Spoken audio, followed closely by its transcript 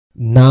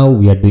Now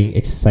we are doing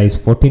exercise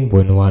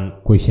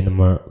 14.1 question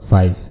number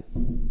 5.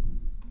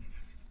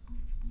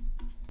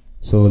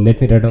 So let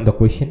me write down the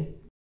question.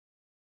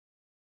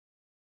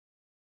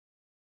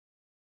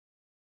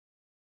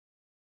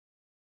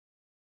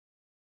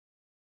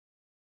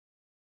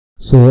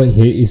 So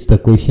here is the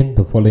question.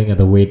 The following are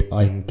the weight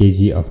in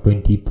kg of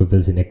 20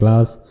 pupils in a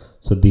class.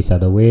 So these are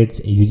the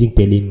weights. Using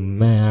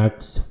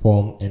telemarks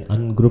form an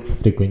ungrouped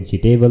frequency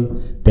table.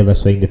 They were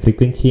showing the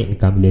frequency and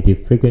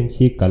cumulative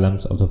frequency.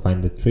 Columns also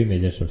find the three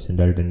measures of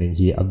central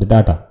tendency of the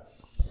data.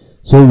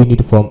 So we need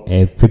to form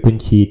a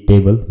frequency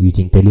table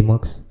using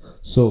telemarks.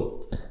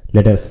 So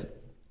let us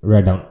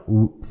write down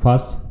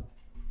first.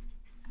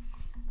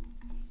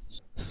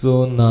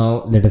 So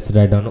now let us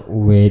write down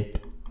weight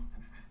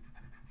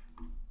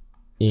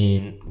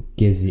in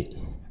kg.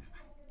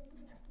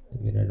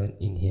 Let me write down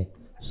in here.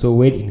 So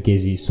weight in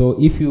kg.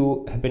 So if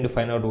you happen to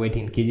find out weight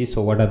in kg,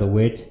 so what are the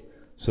weights?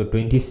 So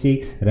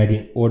 26, write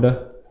in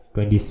order,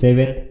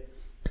 27,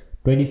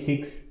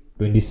 26,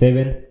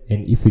 27,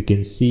 and if you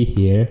can see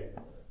here,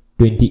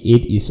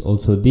 28 is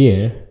also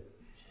there.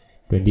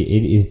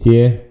 28 is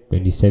there,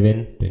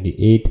 27,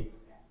 28.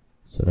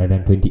 So write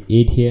down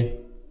 28 here,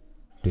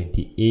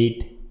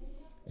 28,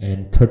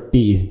 and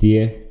 30 is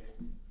there.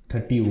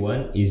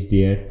 31 is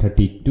there,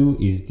 32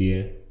 is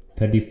there,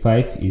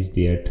 35 is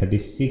there,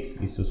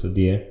 36 is also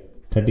there,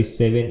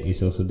 37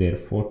 is also there,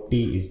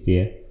 40 is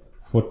there,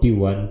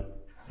 41,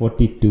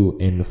 42,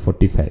 and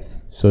 45.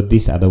 So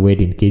these are the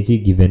weight in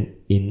kg given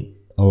in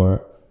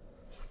our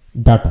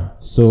data.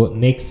 So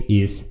next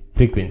is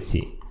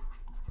frequency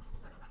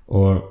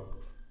or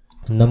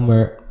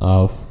number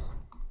of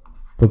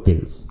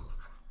pupils.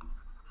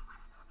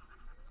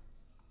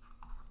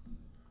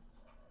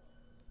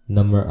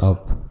 Number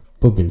of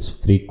pupils,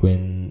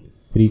 frequency,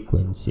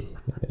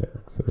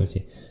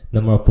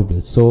 number of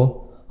pupils.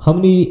 So how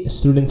many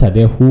students are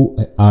there who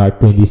are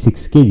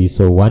 26 kg?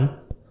 So 1.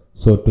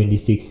 So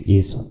 26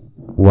 is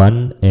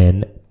 1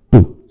 and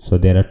 2. So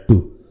there are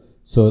 2.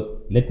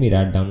 So let me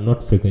write down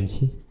not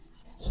frequency.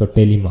 So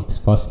telemarks.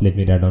 First let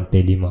me write down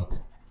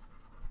telemarks.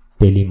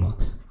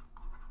 Telemarks.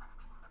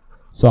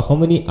 So how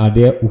many are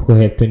there who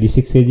have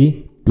 26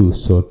 kg? 2.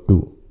 So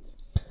 2.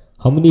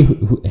 How many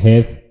who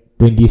have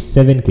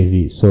 27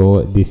 kg?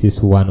 So this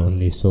is 1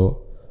 only.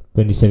 So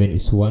 27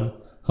 is 1.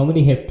 How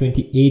many have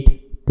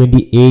 28?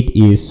 28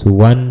 is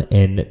 1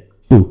 and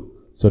 2.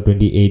 So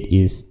 28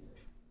 is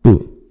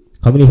 2.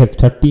 How many have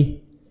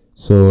 30?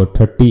 So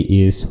 30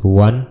 is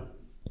 1,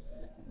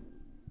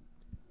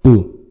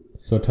 2.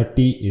 So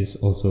 30 is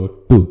also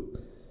 2.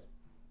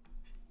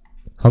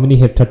 How many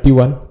have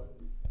 31?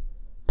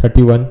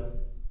 31,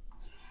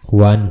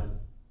 1.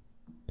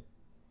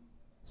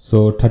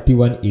 So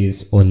 31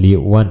 is only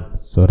 1.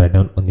 So write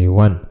down only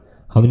 1.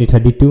 How many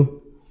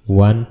 32?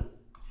 1,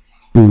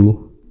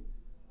 2,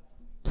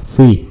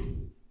 3.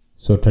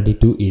 So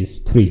 32 is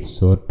 3.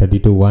 So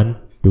 32, 1,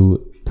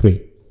 2,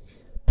 3.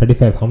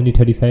 35. How many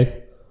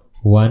 35?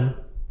 1.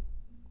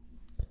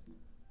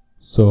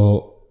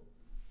 So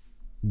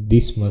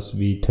this must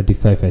be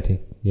 35, I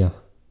think. Yeah.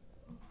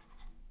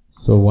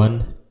 So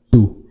 1,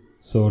 2.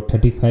 So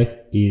 35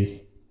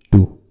 is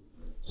 2.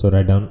 So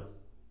write down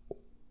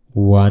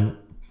 1,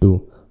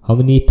 2. How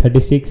many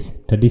 36?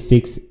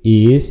 36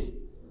 is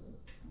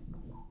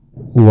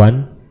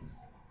 1,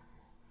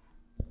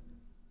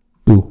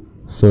 2.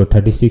 So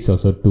 36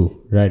 also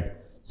 2, right?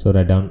 So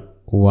write down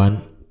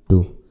 1,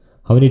 2.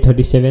 How many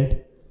 37?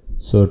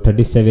 So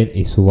 37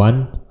 is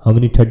 1. How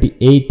many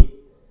 38?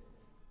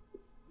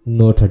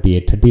 No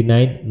 38.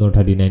 39? No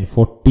 39.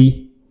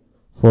 40.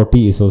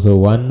 40 is also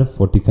 1.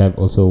 45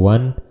 also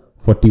 1.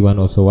 41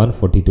 also 1.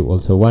 42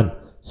 also 1.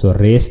 So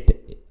rest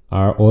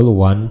are all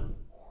 1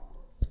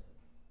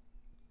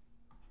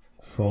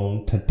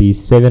 from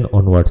 37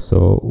 onwards.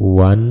 So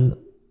 1,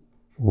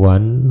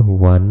 1,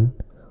 1,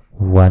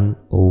 1,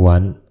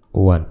 1,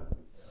 1.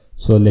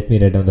 So let me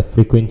write down the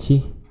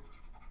frequency.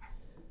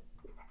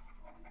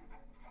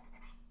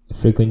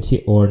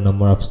 Frequency or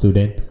number of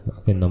students.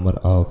 Okay, number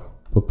of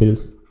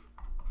pupils.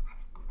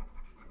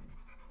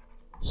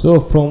 So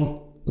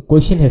from the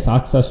question has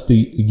asked us to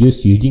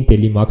use using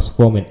telemarks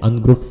form an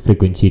ungrouped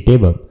frequency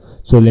table.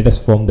 So let us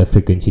form the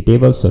frequency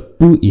table. So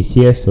 2 is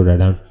here, so write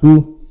down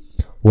 2.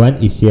 1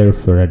 is here,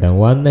 so write down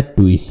 1.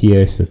 2 is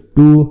here, so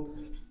 2,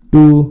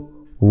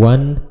 2,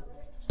 1,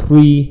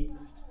 3,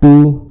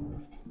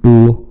 2,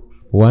 2,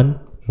 1,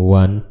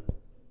 1,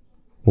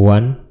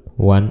 1,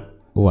 1,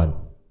 1.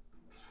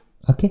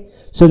 Okay,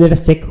 so let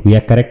us check we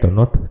are correct or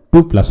not.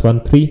 2 plus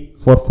 1, 3,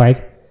 4,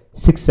 5,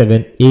 6,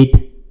 7,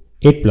 8,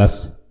 8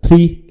 plus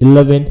 3,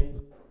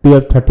 11,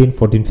 12, 13,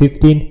 14,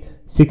 15,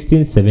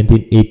 16,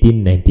 17,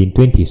 18, 19,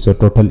 20. So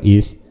total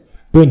is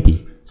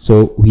 20.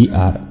 So we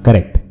are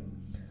correct.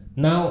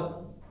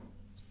 Now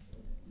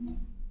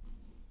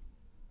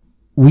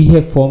we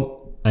have formed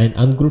an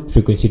ungrouped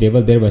frequency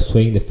table, thereby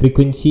showing the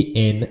frequency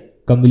and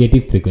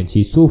cumulative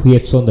frequency. So we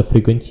have shown the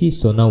frequency.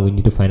 So now we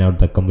need to find out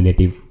the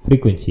cumulative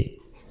frequency.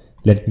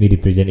 Let me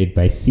represent it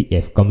by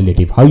CF,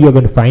 cumulative. How you are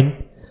going to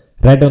find?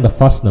 Write down the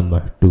first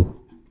number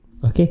 2.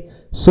 Okay,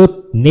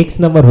 So next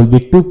number will be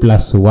 2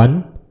 plus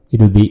 1, it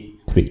will be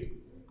 3.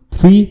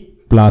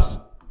 3 plus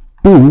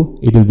 2,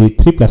 it will be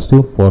 3 plus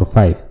 2, 4,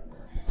 5.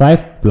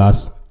 5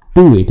 plus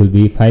 2, it will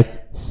be 5,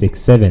 6,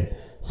 7.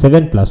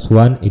 7 plus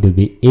 1, it will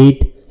be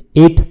 8.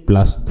 8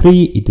 plus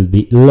 3, it will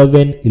be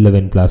 11.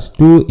 11 plus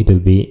 2, it will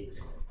be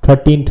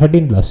 13.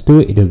 13 plus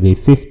 2, it will be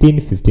 15.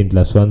 15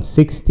 plus 1,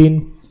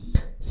 16.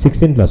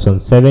 16 plus 1,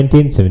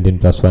 17. 17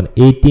 plus 1,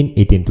 18.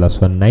 18 plus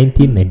 1,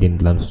 19. 19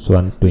 plus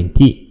 1,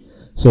 20.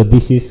 So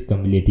this is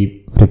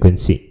cumulative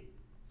frequency.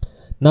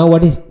 Now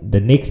what is the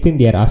next thing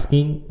they are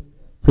asking?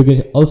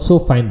 Frequency. Also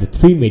find the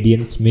 3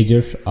 medians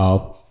measures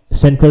of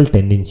central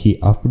tendency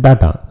of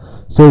data.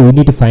 So we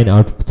need to find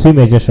out 3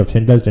 measures of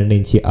central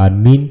tendency are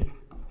mean,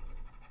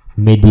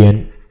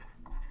 median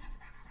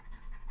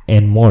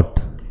and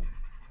mode.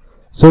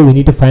 So we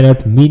need to find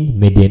out mean,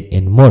 median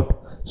and mode.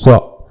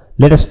 So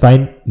let us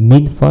find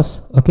mean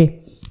first.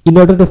 Okay, in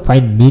order to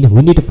find mean,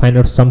 we need to find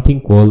out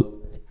something called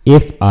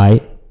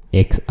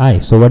FI/XI.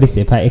 So what is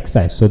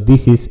FI/XI? So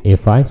this is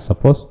FI,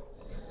 suppose,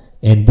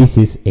 and this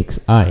is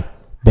XI.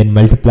 Then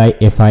multiply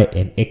FI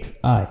and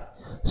XI.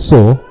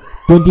 So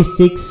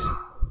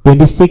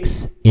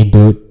 26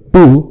 into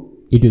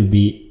 2, it will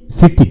be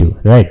 52,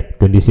 right?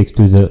 26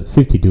 to the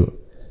 52.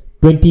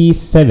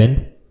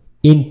 27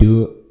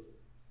 into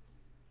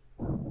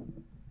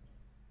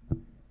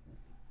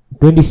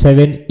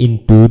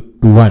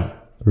 1,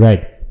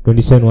 right?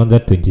 27 1 the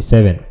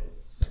 27.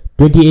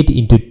 28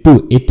 into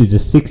 2, 8 to the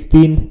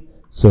 16,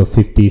 so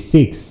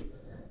 56.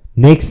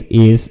 Next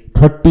is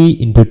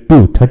 30 into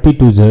 2, 30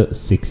 to the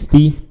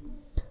 60.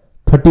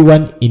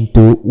 31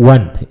 into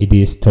 1, it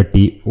is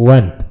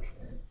 31.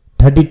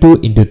 32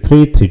 into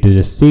 3, 3 to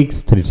the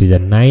 6, 3 to the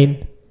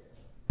 9.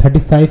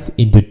 35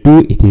 into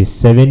 2, it is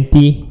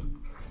 70.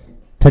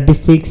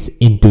 36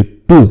 into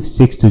 2,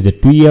 6 to the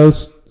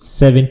 12,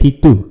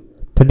 72.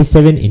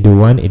 37 into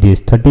 1, it is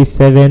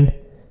 37.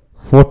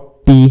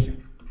 40,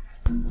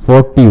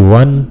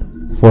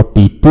 41,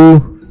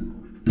 42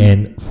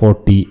 and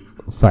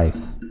 45.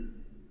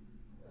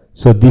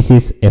 So this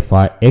is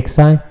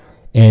FI/XI,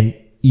 and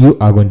you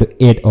are going to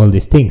add all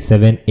these things.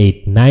 7,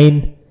 8,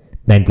 9.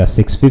 9 plus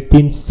 6,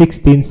 15.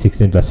 16.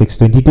 16 plus 6,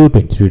 22.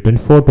 23,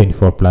 24.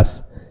 24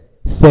 plus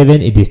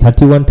 7, it is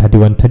 31.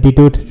 31,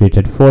 32. 33,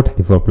 34.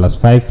 34 plus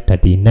 5,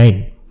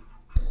 39.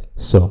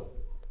 So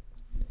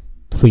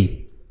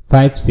 3,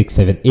 5, 6,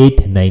 7,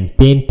 8, 9,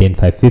 10, 10,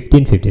 5,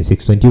 15, 15,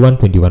 6, 21,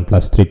 21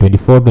 plus 3,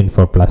 24,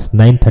 24 plus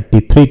 9,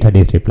 33,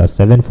 33 plus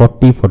 7,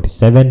 40,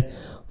 47,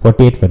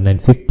 48, 49,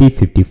 50,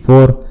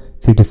 54,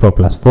 54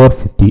 plus 4,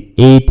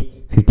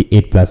 58,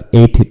 58 plus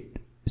 8,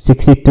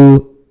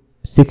 62,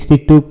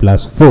 62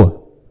 plus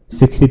 4,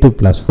 62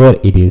 plus 4,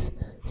 it is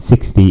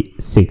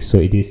 66. So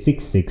it is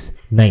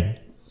 669.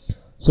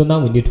 So now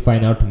we need to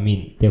find out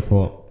mean.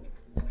 Therefore,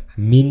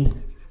 mean,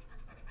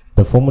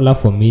 the formula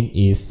for mean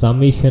is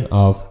summation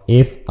of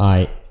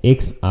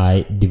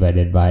FI/XI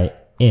divided by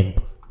n.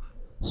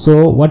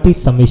 So what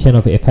is summation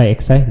of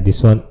FI/XI?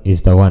 This one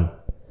is the one.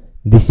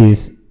 This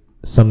is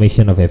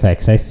summation of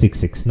FI/XI,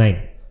 669.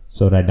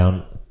 So write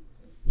down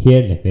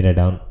here, let me write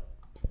down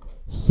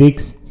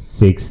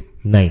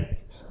 669.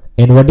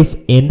 And what is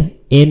n?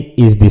 N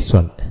is this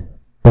one,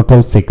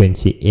 total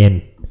frequency.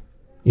 N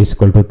is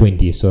equal to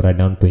 20. So write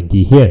down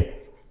 20 here.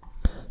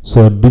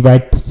 So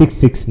divide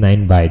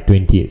 669 by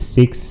 20.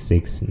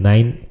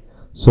 669.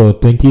 So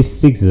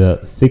 26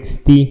 is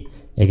 60.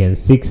 Again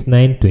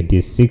 69.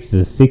 26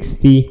 is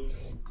 60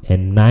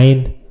 and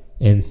 9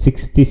 and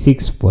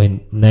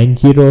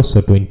 66.90.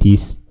 So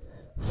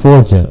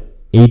 24 is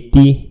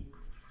 80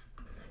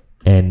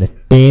 and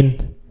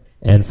 10,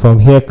 and from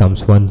here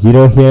comes 10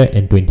 here,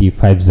 and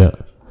 25 is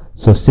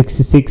so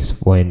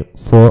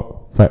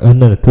 66.45.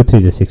 No, 2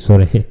 3 is 6.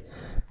 Sorry,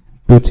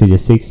 2 3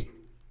 is 6.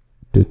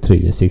 2 3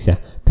 is 6. Yeah,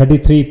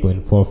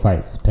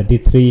 33.45.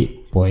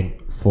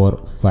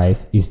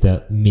 33.45 is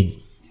the mean.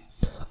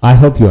 I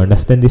hope you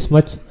understand this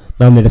much.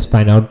 Now let us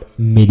find out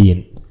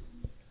median.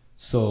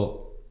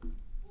 So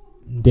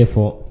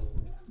therefore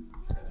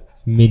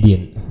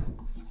median.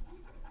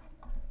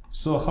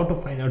 So how to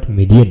find out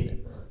median?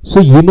 So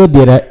you know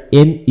there are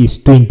n is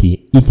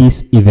 20. It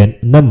is even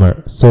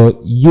number. So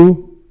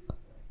you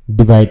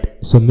divide.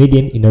 So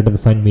median, in order to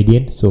find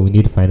median, so we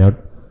need to find out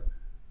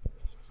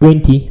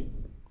 20.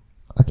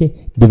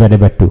 Okay, divided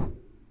by 2.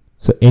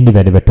 So n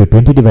divided by 2.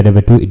 20 divided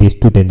by 2, it is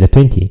 2 10 is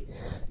 20.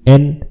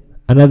 And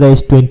another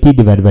is 20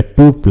 divided by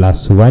 2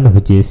 plus 1,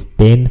 which is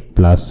 10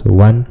 plus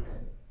 1,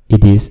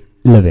 it is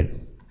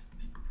 11.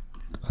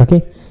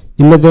 Okay,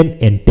 11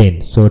 and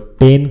 10. So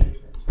 10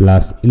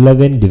 plus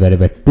 11 divided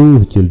by 2,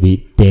 which will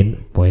be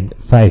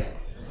 10.5.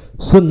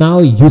 So now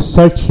you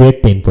search here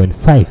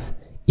 10.5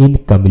 in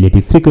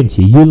cumulative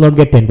frequency. You will not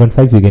get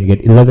 10.5, you can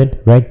get 11,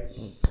 right?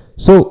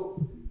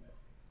 So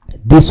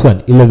this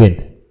one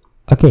 11.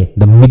 Okay,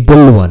 the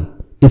middle one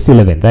is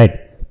 11, right?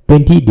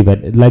 20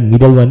 divided, like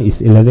middle one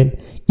is 11.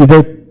 Either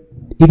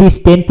it is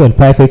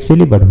 10.5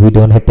 actually, but we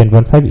don't have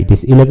 10.5, it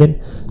is 11.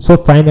 So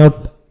find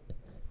out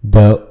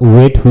the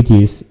weight which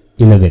is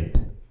 11.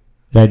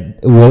 right?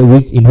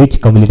 In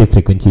which cumulative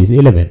frequency is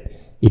 11?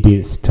 It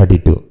is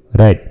 32,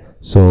 right?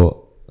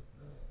 So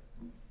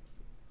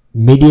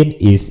median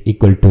is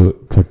equal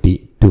to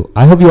 32.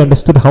 I hope you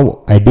understood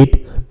how I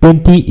did.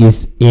 20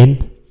 is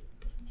n,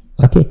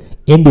 okay,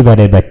 n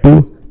divided by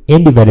 2,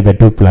 n divided by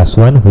 2 plus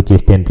 1, which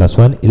is 10 plus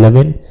 1,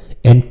 11,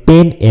 and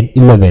 10 and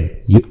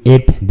 11, you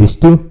add these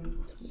two,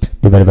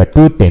 divided by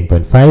 2,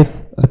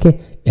 10.5, okay,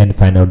 and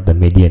find out the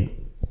median.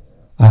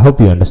 I hope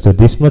you understood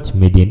this much.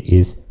 Median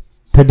is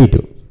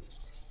 32.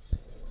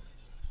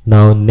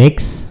 Now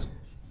next,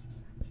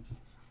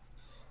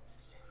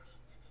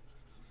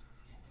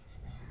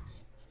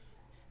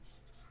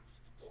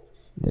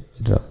 let me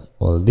draw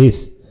all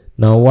this.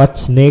 Now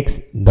what's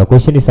next? The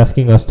question is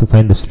asking us to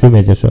find the stream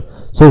measure,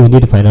 so we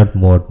need to find out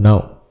mode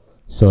now.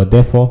 So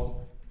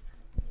therefore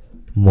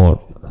mode.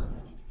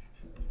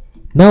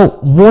 Now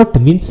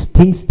mode means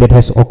things that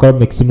has occurred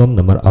maximum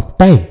number of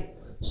time.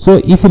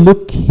 So if you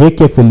look here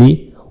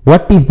carefully,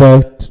 what is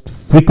the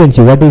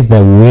frequency, what is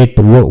the weight,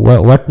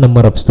 what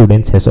number of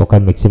students has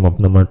occurred maximum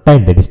number of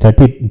time? That is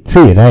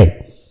 33,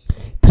 right?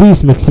 3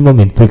 is maximum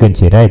in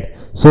frequency, right?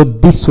 So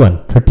this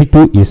one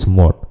 32 is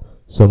mode.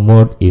 So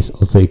mode is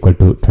also equal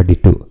to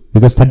 32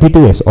 because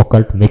 32 has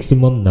occurred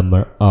maximum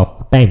number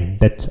of time.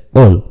 That's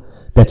all.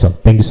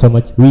 Thank you so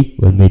much. We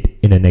will meet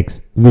in the next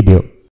video.